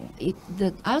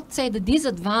would say the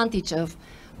disadvantage of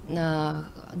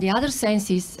the other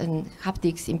senses, and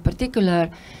haptics in particular,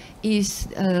 is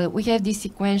we have this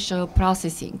sequential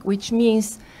processing, which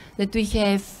means that we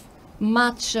have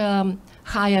much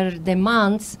higher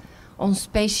demands on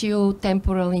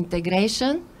spatio-temporal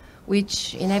integration,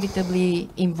 which inevitably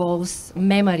involves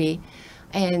memory,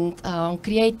 and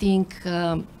creating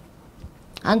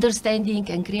understanding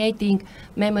and creating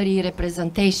memory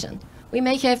representation. We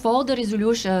may have all the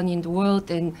resolution in the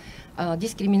world and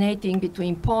discriminating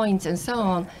between points and so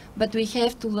on, but we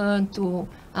have to learn to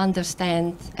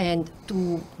understand and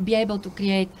to be able to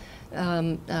create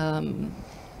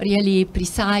really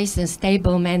precise and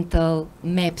stable mental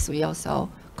maps, we also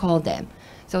call them.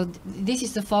 So this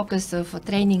is the focus of a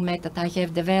training method I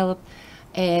have developed,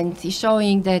 and is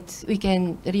showing that we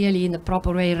can really in a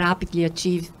proper way rapidly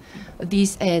achieve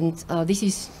this, and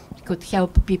could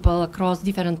help people across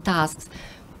different tasks.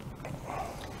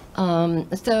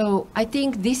 So I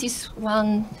think this is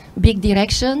one big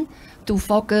direction to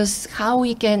focus how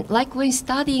we can, like when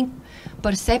studying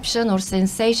perception or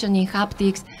sensation in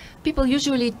haptics, people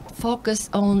usually focus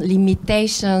on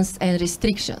limitations and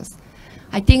restrictions.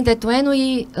 I think that when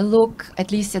we look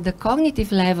at least at the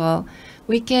cognitive level,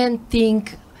 we can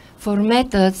think for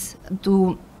methods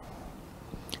to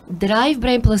drive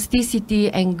brain plasticity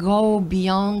and go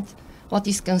beyond what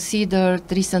is considered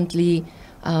recently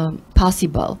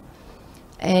possible.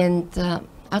 And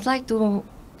I'd like to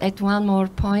add one more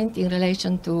point in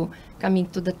relation to coming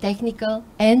to the technical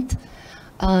end,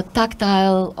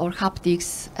 tactile or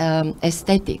haptics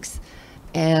aesthetics,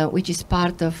 which is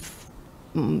part of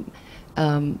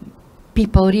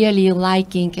people really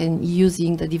liking and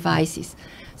using the devices.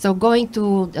 So going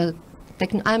to the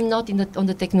I'm not on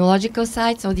the technological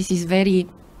side, so this is very,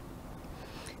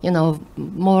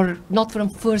 more not from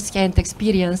first-hand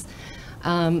experience,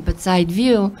 but side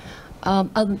view.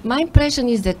 My impression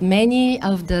is that many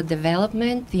of the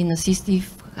development in assistive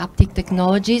haptic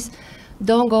technologies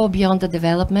don't go beyond the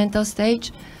developmental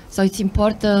stage. So it's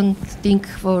important to think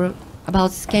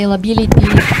about scalability,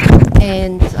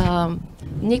 and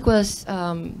Nick was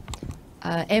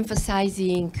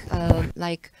emphasizing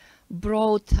like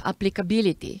broad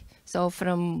applicability. So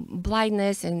from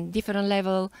blindness and different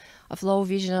level of low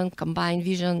vision, combined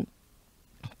vision,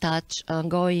 touch,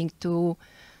 going to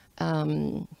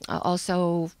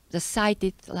also the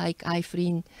sighted like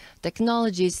iFree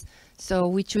technologies, so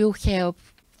which will help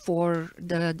for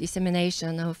the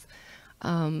dissemination of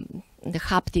the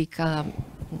haptic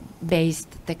based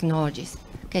technologies.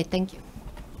 Okay, thank you.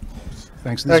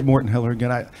 Thanks. This is Morton Heller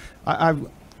again.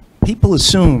 People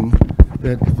assume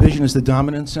that vision is the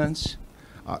dominant sense.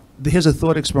 Here's a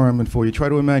thought experiment for you. Try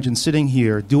to imagine sitting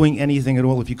here doing anything at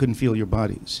all if you couldn't feel your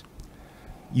bodies.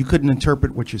 You couldn't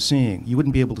interpret what you're seeing. You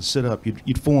wouldn't be able to sit up.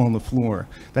 You'd fall on the floor.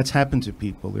 That's happened to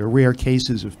people. There are rare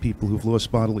cases of people who've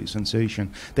lost bodily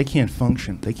sensation. They can't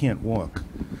function. They can't walk.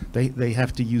 They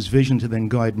have to use vision to then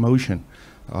guide motion.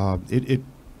 It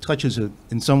touches,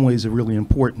 in some ways, a really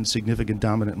important, significant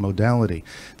dominant modality.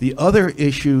 The other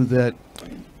issue that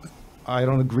I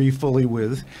don't agree fully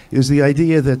with is the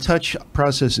idea that touch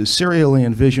processes serially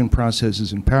and vision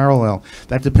processes in parallel.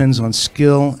 That depends on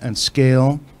skill and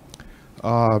scale.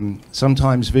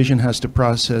 Sometimes vision has to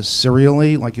process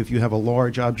serially, like if you have a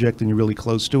large object and you're really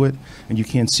close to it and you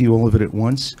can't see all of it at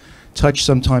once. Touch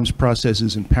sometimes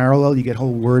processes in parallel. You get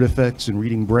whole word effects in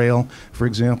reading Braille, for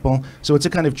example. So it's a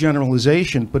kind of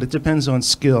generalization, but it depends on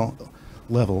skill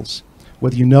levels.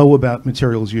 Whether you know about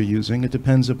materials you're using, it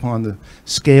depends upon the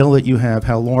scale that you have,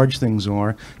 how large things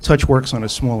are. Touch works on a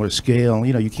smaller scale.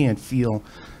 You can't feel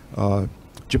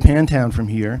Japantown from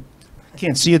here.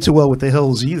 Can't see it too well with the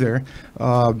hills either,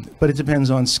 but it depends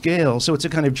on scale. So it's a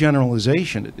kind of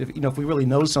generalization. If we really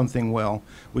know something well,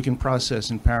 we can process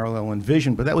in parallel in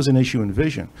vision, but that was an issue in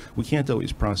vision. We can't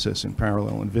always process in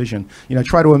parallel in vision.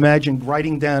 Try to imagine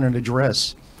writing down an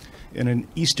address in an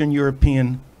Eastern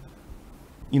European,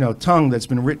 tongue that's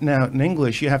been written out in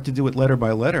English. You have to do it letter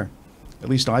by letter. At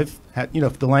least I've had,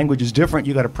 if the language is different,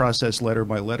 you got to process letter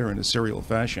by letter in a serial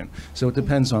fashion. So it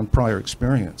depends on prior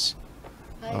experience.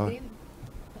 I agree.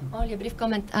 Only a brief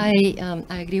comment. I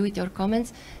agree with your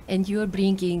comments, and you're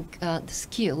bringing the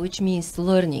skill, which means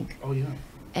learning. Oh, yeah.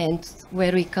 And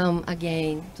where we come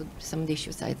again to some of the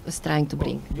issues I was trying to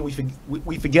bring.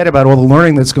 We forget about all the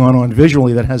learning that's gone on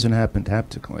visually that hasn't happened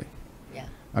haptically. Yeah.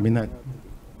 I mean, that.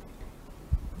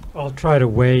 I'll try to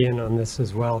weigh in on this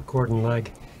as well, Gordon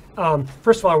Legge.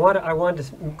 First of all, I wanted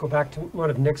to go back to one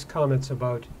of Nick's comments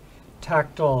about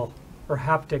tactile or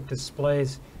haptic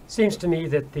displays. Seems to me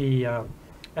that the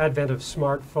advent of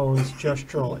smartphones,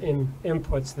 gestural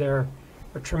inputs there,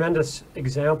 a tremendous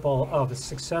example of a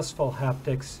successful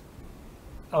haptics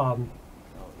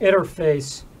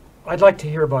interface. I'd like to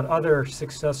hear about other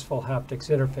successful haptics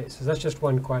interfaces. That's just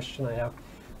one question I have.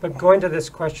 But going to this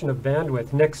question of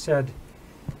bandwidth, Nick said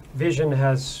vision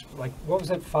has, like, what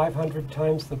was it, 500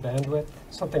 times the bandwidth?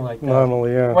 Something like that.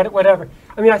 Normally, yeah. Whatever.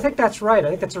 I mean, I think that's right. I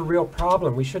think that's a real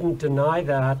problem. We shouldn't deny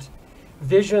that.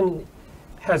 Vision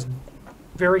has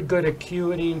very good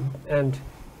acuity, and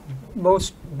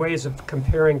most ways of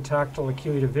comparing tactile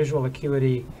acuity to visual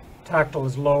acuity tactile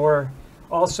is lower.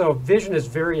 Also, vision is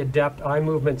very adept. Eye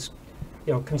movements,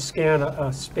 can scan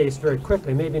a space very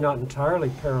quickly. Maybe not entirely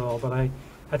parallel, but I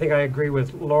think I agree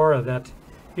with Lora that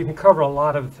you can cover a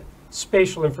lot of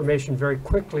spatial information very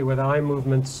quickly with eye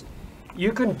movements.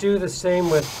 You can do the same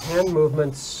with hand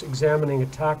movements examining a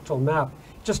tactile map.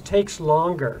 It just takes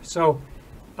longer. So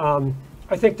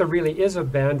I think there really is a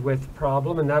bandwidth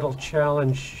problem, and that'll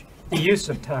challenge the use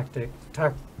of tactile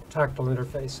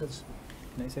interfaces.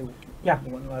 Can I say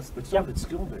one last? But some of it's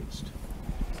skill-based.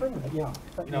 Yeah,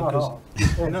 not all.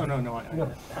 No.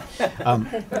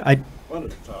 I One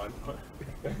at a time.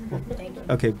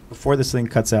 Okay, before this thing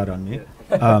cuts out on me,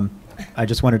 I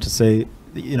just wanted to say,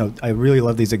 I really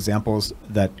love these examples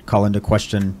that call into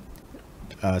question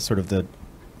sort of the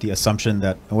assumption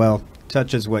that, well,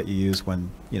 touch is what you use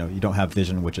when, you don't have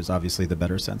vision, which is obviously the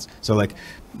better sense. So like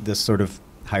this sort of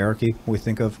hierarchy we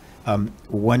think of,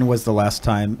 when was the last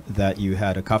time that you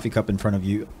had a coffee cup in front of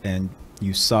you and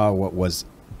you saw what was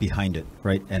behind it,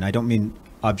 right? And I don't mean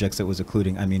objects it was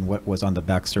occluding, I mean what was on the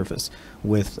back surface.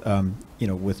 With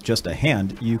with just a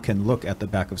hand, you can look at the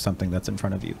back of something that's in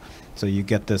front of you. So you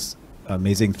get this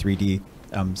amazing 3D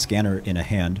scanner in a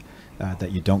hand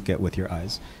that you don't get with your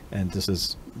eyes. And this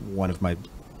is one of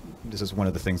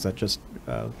the things that just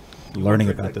learning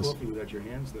about this. Without your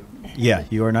hands, though. Yeah,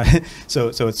 you are not. So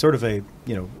it's sort of a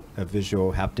a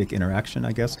visual haptic interaction,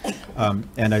 I guess.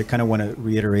 And I kind of want to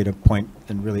reiterate a point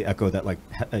and really echo that, like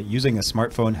using a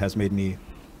smartphone has made me,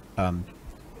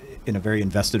 in a very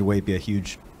invested way, be a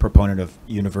huge proponent of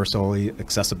universally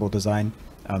accessible design.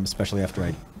 Especially after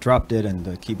I dropped it and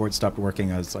the keyboard stopped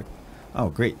working, I was like, oh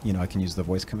great, I can use the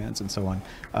voice commands and so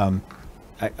on.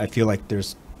 I feel like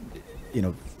there's,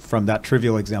 from that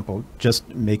trivial example, just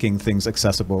making things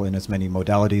accessible in as many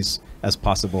modalities as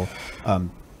possible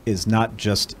is not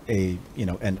just an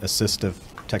assistive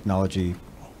technology.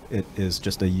 It is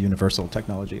just a universal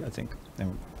technology, I think.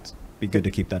 And it'd be good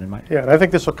to keep that in mind. Yeah, and I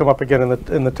think this will come up again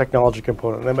in the technology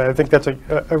component. I mean, I think that's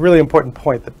a really important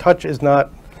point. That touch is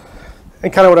not,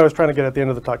 and kind of what I was trying to get at the end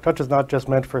of the talk, touch is not just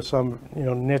meant for some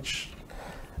niche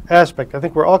aspect. I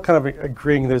think we're all kind of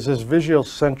agreeing there's this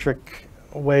visual-centric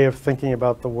way of thinking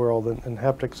about the world, and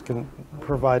haptics can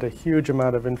provide a huge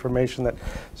amount of information that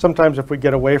sometimes, if we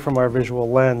get away from our visual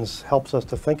lens, helps us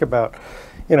to think about,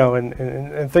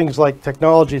 and things like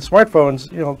technology, smartphones.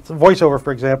 VoiceOver,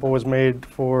 for example, was made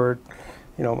for,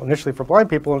 initially for blind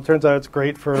people, and it turns out it's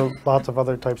great for lots of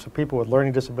other types of people with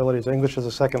learning disabilities. English as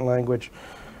a second language.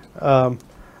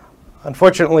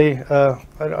 Unfortunately, I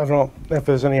don't know if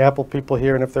there's any Apple people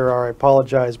here, and if there are, I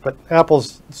apologize, but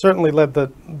Apple's certainly led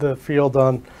the field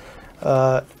on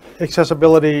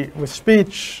accessibility with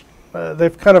speech.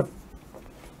 They've kind of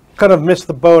missed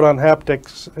the boat on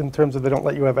haptics in terms of they don't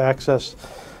let you have access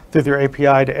through their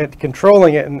API to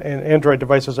controlling it, and Android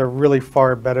devices are really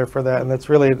far better for that, and that's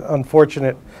really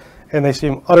unfortunate, and they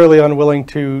seem utterly unwilling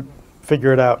to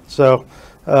figure it out. So.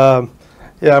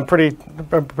 Yeah, I'm pretty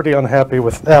unhappy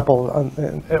with Apple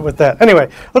with that. Anyway,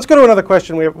 let's go to another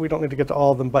question. We don't need to get to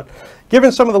all of them, but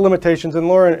given some of the limitations, and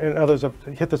Lora and others have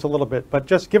hit this a little bit, but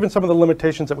just given some of the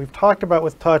limitations that we've talked about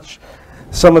with touch,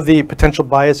 some of the potential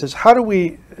biases, how do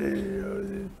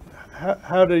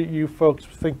you folks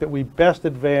think that we best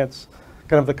advance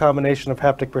kind of the combination of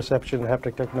haptic perception and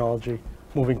haptic technology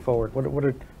moving forward? What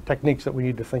are techniques that we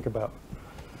need to think about?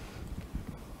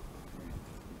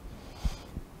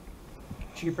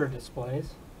 Cheaper displays.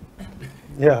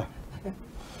 Yeah.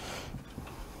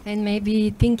 And maybe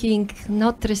thinking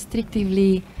not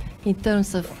restrictively in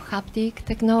terms of haptic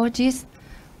technologies,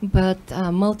 but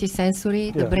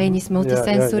multisensory. The brain is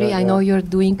multisensory. I know you're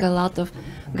doing a lot of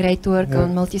great work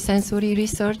on multisensory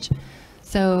research.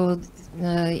 So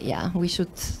we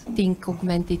should think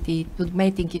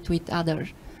augmenting it with other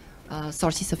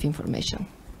sources of information.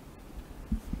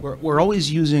 We're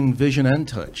always using vision and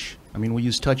touch. I mean, we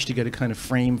use touch to get a kind of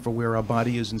frame for where our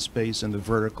body is in space, and the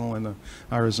vertical and the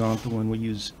horizontal, and we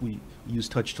use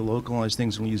touch to localize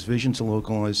things, and we use vision to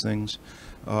localize things.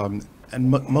 And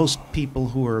most people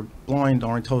who are blind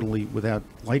aren't totally without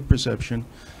light perception.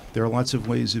 There are lots of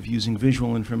ways of using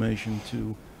visual information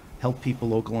to help people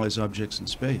localize objects in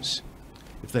space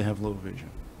if they have low vision.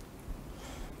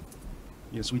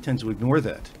 Yes, we tend to ignore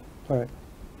that. All right.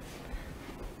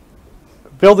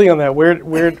 Building on that,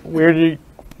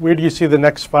 where do you see the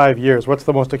next 5 years? What's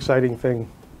the most exciting thing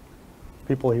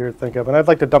people here think of? And I'd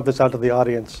like to dump this out to the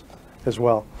audience as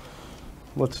well.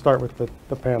 Let's start with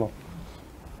the panel.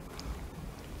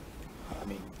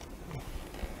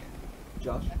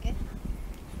 Josh? Okay.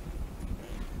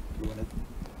 You want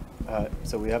to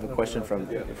So we have a question from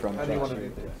Josh.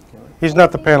 He's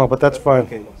not the panel, but that's fine.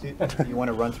 Okay, you want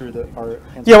to run through our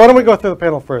answers? Yeah, why don't we go through the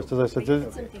panel first, as I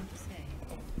said.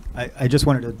 I just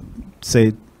wanted to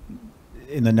say,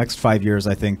 in the next 5 years,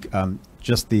 I think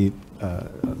just the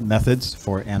methods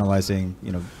for analyzing,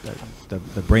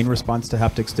 the brain response to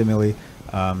haptic stimuli,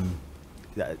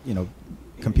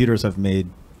 computers have made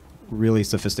really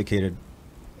sophisticated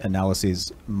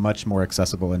analyses much more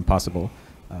accessible and possible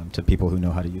to people who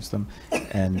know how to use them.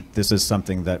 And this is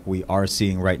something that we are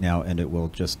seeing right now, and it will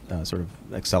just sort of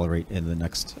accelerate in the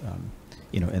next,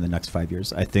 in the next 5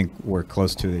 years. I think we're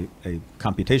close to a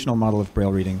computational model of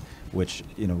Braille reading, which,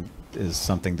 is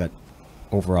something that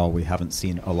overall we haven't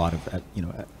seen a lot of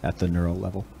at the neural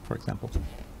level, for example.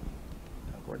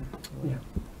 Gordon? Yeah.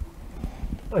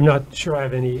 I'm not sure I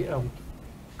have any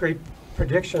great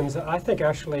predictions. I think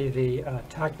actually the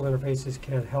tactile interfaces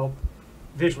can help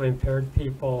visually impaired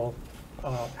people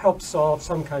help solve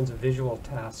some kinds of visual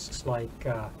tasks like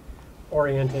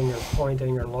orienting or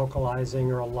pointing or localizing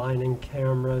or aligning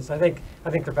cameras. I think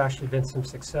there have actually been some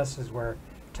successes where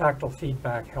tactile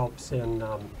feedback helps in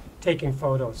taking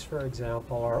photos, for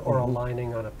example, or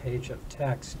aligning on a page of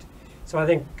text. So I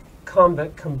think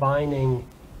combining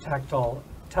tactile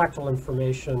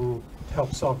information to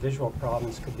help solve visual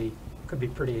problems could be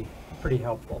pretty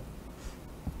helpful.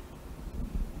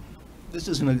 This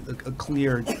isn't a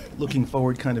clear, looking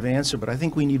forward kind of answer, but I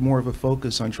think we need more of a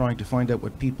focus on trying to find out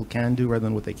what people can do rather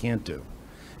than what they can't do.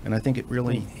 And I think it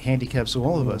really handicaps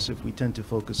all of us if we tend to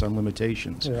focus on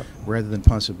limitations rather than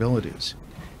possibilities.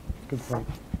 Good point.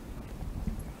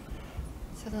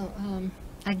 So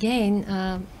again,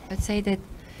 I'd say that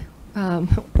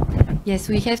yes,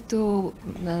 we have to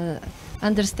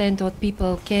understand what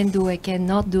people can do and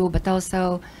cannot do, but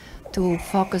also to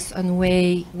focus on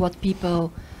what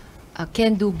people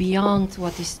can do beyond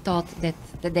what is thought that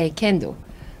they can do,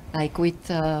 like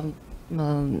with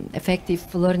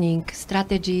effective learning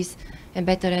strategies and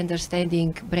better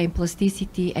understanding brain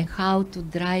plasticity and how to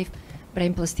drive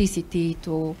brain plasticity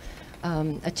to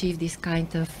achieve this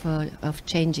kind of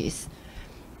changes.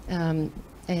 And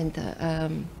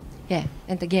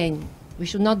again, we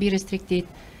should not be restricted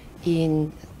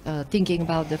in thinking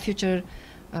about the future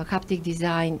haptic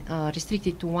design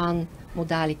restricted to one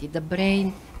modality. The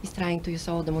brain is trying to use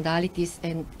all the modalities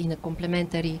and in a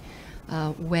complementary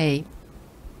way.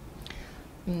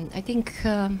 I think,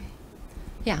 so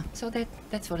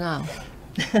that's for now.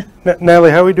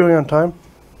 Natalie, how are we doing on time?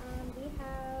 We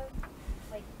have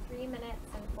like 3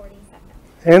 minutes and 40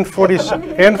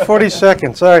 seconds. And 40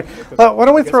 seconds. All right. Why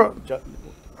don't we throw...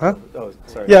 Huh? Oh,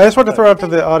 sorry. Yeah, I just want to throw out to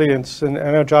the audience, and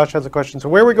I know Josh has a question. So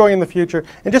where are we going in the future?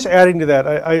 And just adding to that,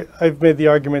 I've made the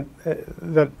argument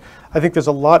that I think there's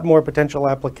a lot more potential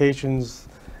applications,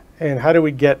 and how do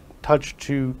we get touch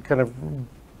to kind of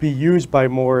be used by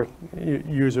more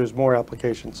users, more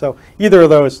applications? So either of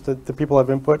those, the people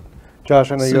have input.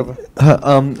 Josh, I know you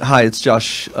have hi, it's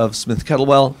Josh of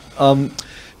Smith-Kettlewell.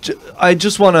 I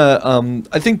just want to.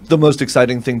 I think the most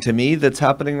exciting thing to me that's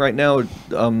happening right now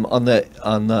on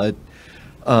the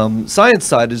science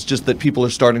side is just that people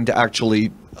are starting to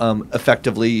actually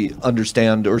effectively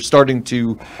understand or starting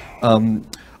to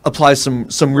apply some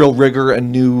real rigor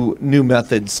and new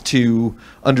methods to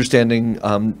understanding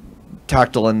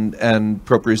tactile and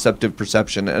proprioceptive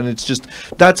perception, and it's just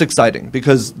that's exciting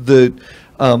because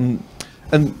and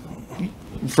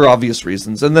for obvious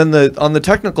reasons. And then on the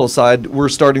technical side, we're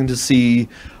starting to see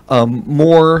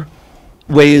more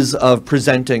ways of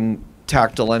presenting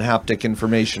tactile and haptic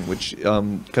information, which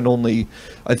can only,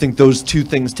 I think those two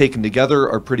things taken together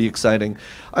are pretty exciting.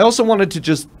 I also wanted to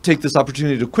just take this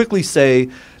opportunity to quickly say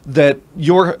that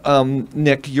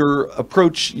Nick, your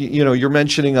approach, your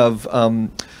mentioning of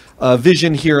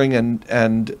vision, hearing,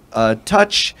 and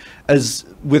touch, as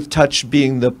with touch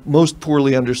being the most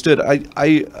poorly understood. I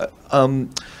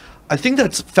think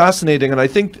that's fascinating, and I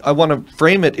think I want to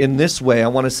frame it in this way. I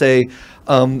want to say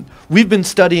we've been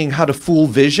studying how to fool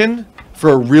vision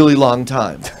for a really long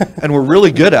time, and we're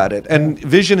really good at it, and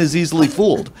vision is easily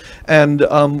fooled. And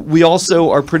we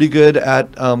also are pretty good at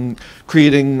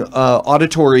creating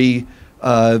auditory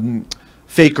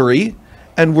fakery,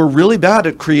 and we're really bad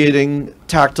at creating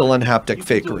tactile and haptic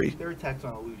fakery. There are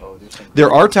tactile illusions.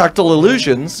 There are tactile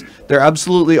illusions. There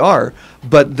absolutely are,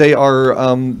 but they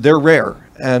are they're rare,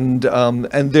 and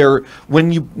they're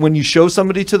when you show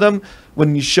somebody to them,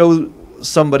 when you show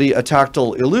somebody a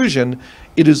tactile illusion,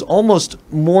 it is almost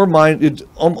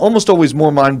always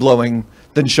more mind-blowing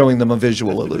than showing them a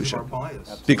visual illusion,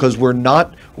 because we're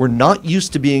not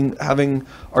used to having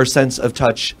our sense of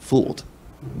touch fooled,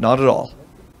 not at all.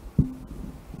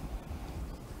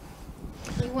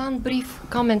 one brief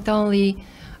comment only.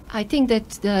 I think that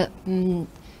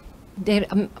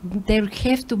there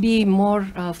have to be more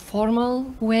formal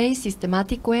way,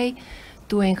 systematic way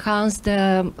to enhance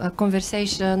the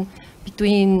conversation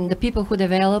between the people who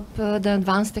develop the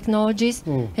advanced technologies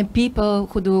and people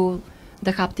who do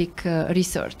the haptic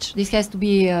research. This has to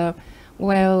be,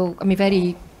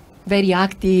 very, very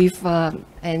active,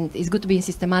 and it's good to be in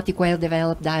systematic,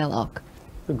 well-developed dialogue.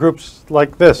 Groups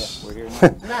like this.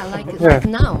 Like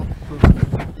now.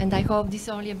 And I hope this is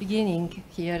only a beginning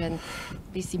here, and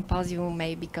this symposium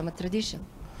may become a tradition.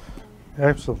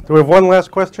 Excellent. Do we have one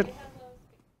last question?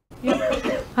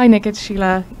 Hi Nick, it's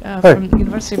Sheila from the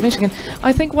University of Michigan.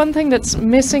 I think one thing that's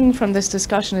missing from this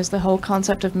discussion is the whole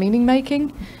concept of meaning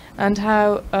making, and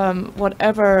how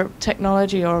whatever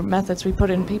technology or methods we put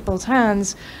in people's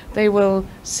hands, they will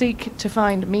seek to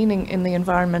find meaning in the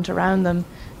environment around them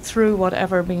through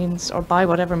whatever means or by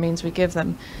whatever means we give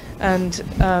them. And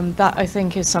that, I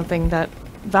think, is something that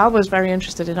Val was very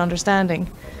interested in understanding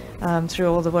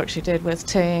through all the work she did with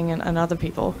Teng and other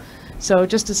people. So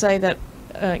just to say that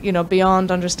beyond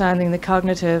understanding the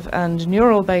cognitive and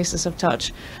neural basis of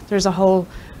touch, there's a whole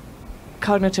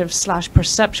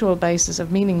cognitive/perceptual basis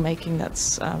of meaning making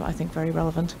that's, I think, very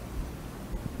relevant.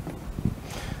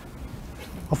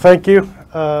 Well, thank you,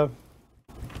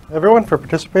 everyone, for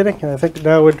participating. And I think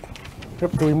now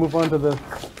do we move on to the